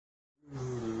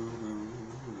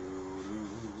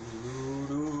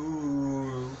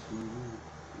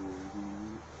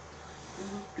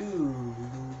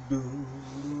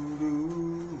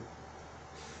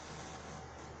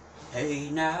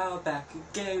now back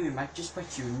again. We might just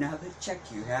put you another check.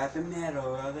 You have the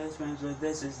medal, others friends, but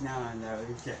this is now another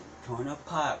check. Torn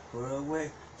apart, put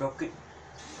away, broken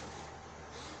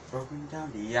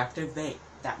down, deactivate.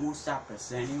 That won't stop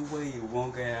us anyway. You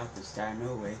won't get out this time,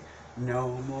 no way. No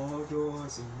more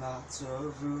doors and lots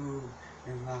of room,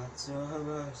 and lots of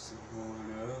us and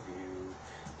one of you.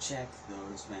 Check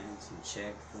those vents and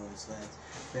check those legs.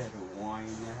 Better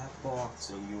wind that box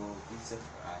or you'll be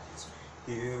surprised.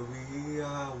 Here we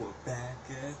are, we're back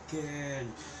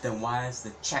again. Then why is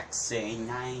the check saying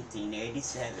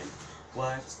 1987?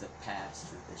 What's the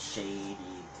past of the shady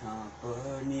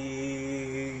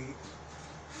company?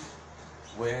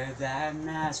 Wear that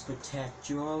mask, protect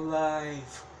your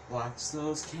life. Watch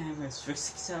those cameras for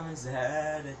 6 hours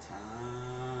at a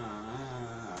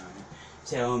time.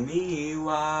 Tell me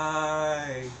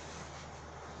why.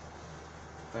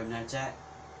 From that chat.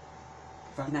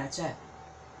 From that chat.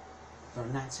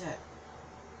 From that chat.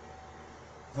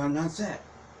 From that chat.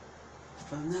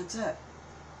 From that chat.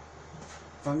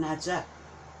 From that chat.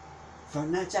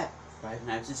 From that chat. Five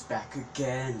Nights is back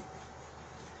again.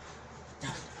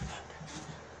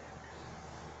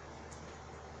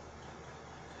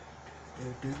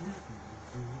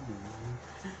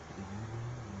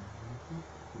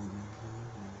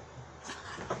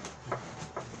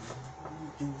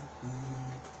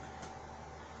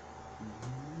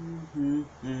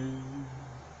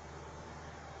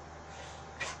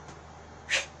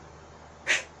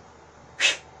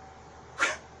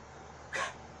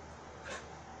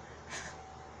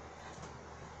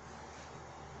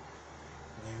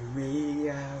 We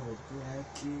are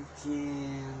back again,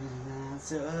 and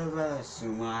lots of us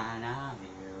who want our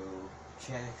view.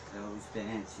 Check those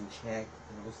vents and check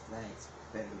those lights.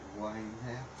 Better wind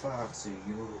that box so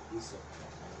you'll be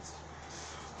surprised.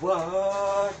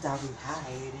 What are we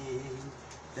hiding?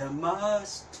 There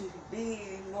must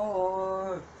be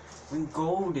more. When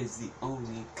gold is the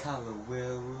only color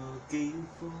we're looking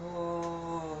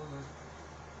for.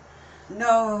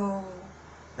 No!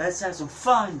 Let's have some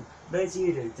fun! Let's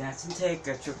either dance and take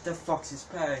a trip to Fox's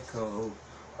Paracode.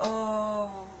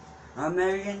 Oh, a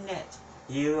marionette.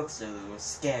 He looks a little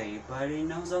scary, but he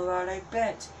knows a lot, I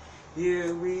bet.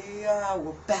 Here we are,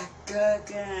 we're back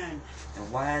again.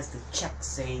 And why is the check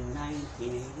saying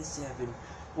 1987?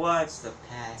 What's the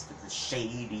past of the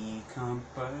shady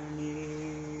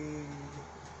company?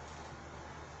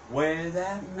 Wear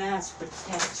that mask,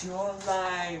 protect your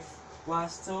life.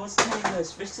 Watch those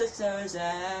cameras for 6 hours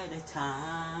at a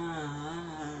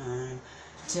time.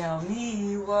 Tell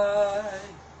me why.